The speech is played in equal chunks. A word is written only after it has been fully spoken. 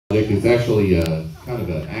It's actually kind of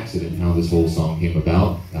an accident how this whole song came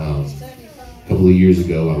about. A couple of years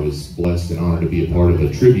ago, I was blessed and honored to be a part of a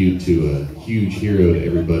tribute to a huge hero to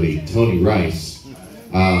everybody, Tony Rice.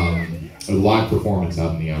 A live performance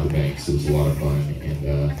out in the Outer Banks. It was a lot of fun,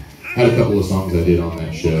 and had a couple of songs I did on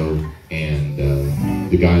that show, and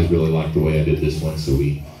the guys really liked the way I did this one, so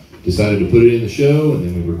we decided to put it in the show, and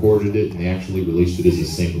then we recorded it, and they actually released it as a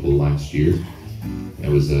single last year. It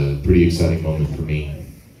was a pretty exciting moment for me.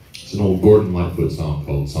 It's an old Gordon Lightfoot song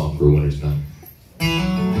called Song for a Winter's Night.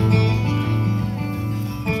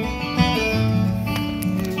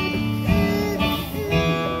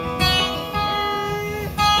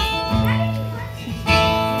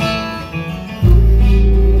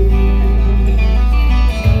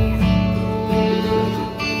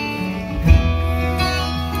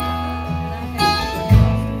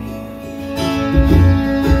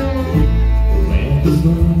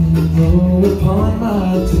 Upon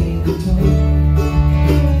my tinker tongue,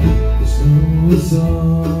 the snow is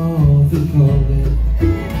softly falling.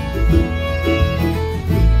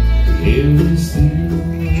 The air is still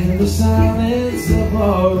in the silence of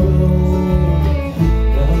our room.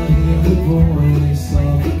 I hear the voice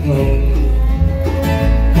softly calling.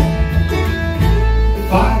 If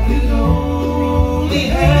I could only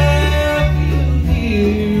have you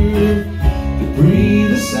here to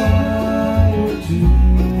breathe a sigh or two,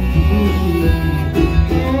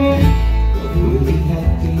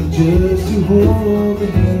 just to hold the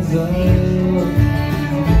hands I love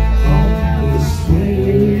on this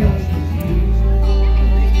way.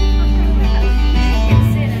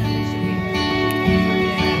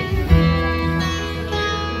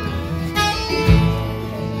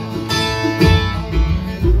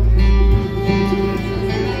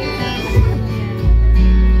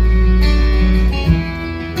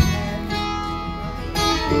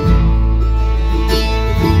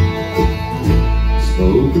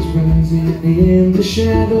 Smoke is rising in the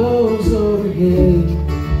shadows overhead.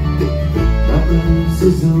 My glass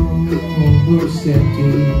is almost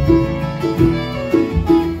empty.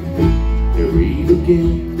 You read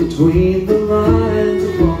again between the lines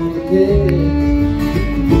upon the deck,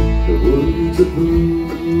 the words of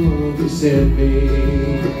love you sent me.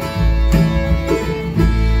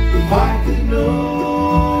 If I could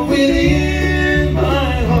know within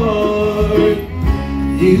my heart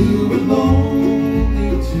you belong,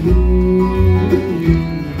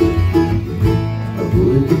 I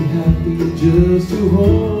would be happy just to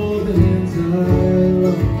hold the hands I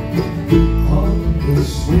love on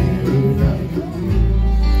this winter night.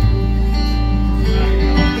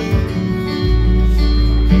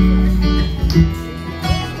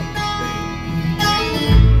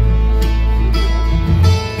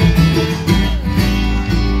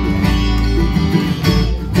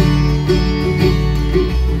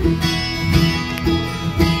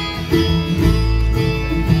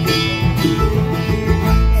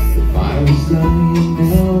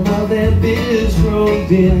 Now my lamp is grown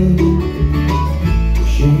dim, the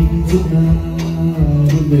shades of night are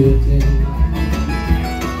lifting.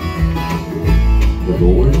 The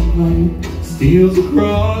morning light steals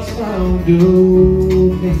across my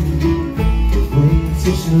window pane, the flakes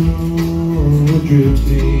of snow are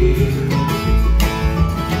drifting.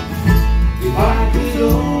 If I could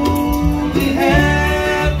only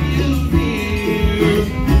have you here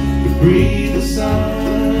to breathe a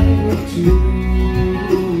sigh or two,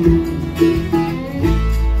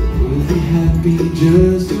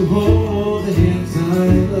 just to hold the hands I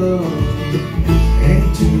love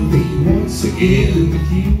and to be once again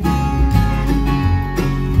with you,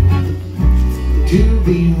 to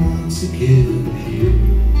be once again.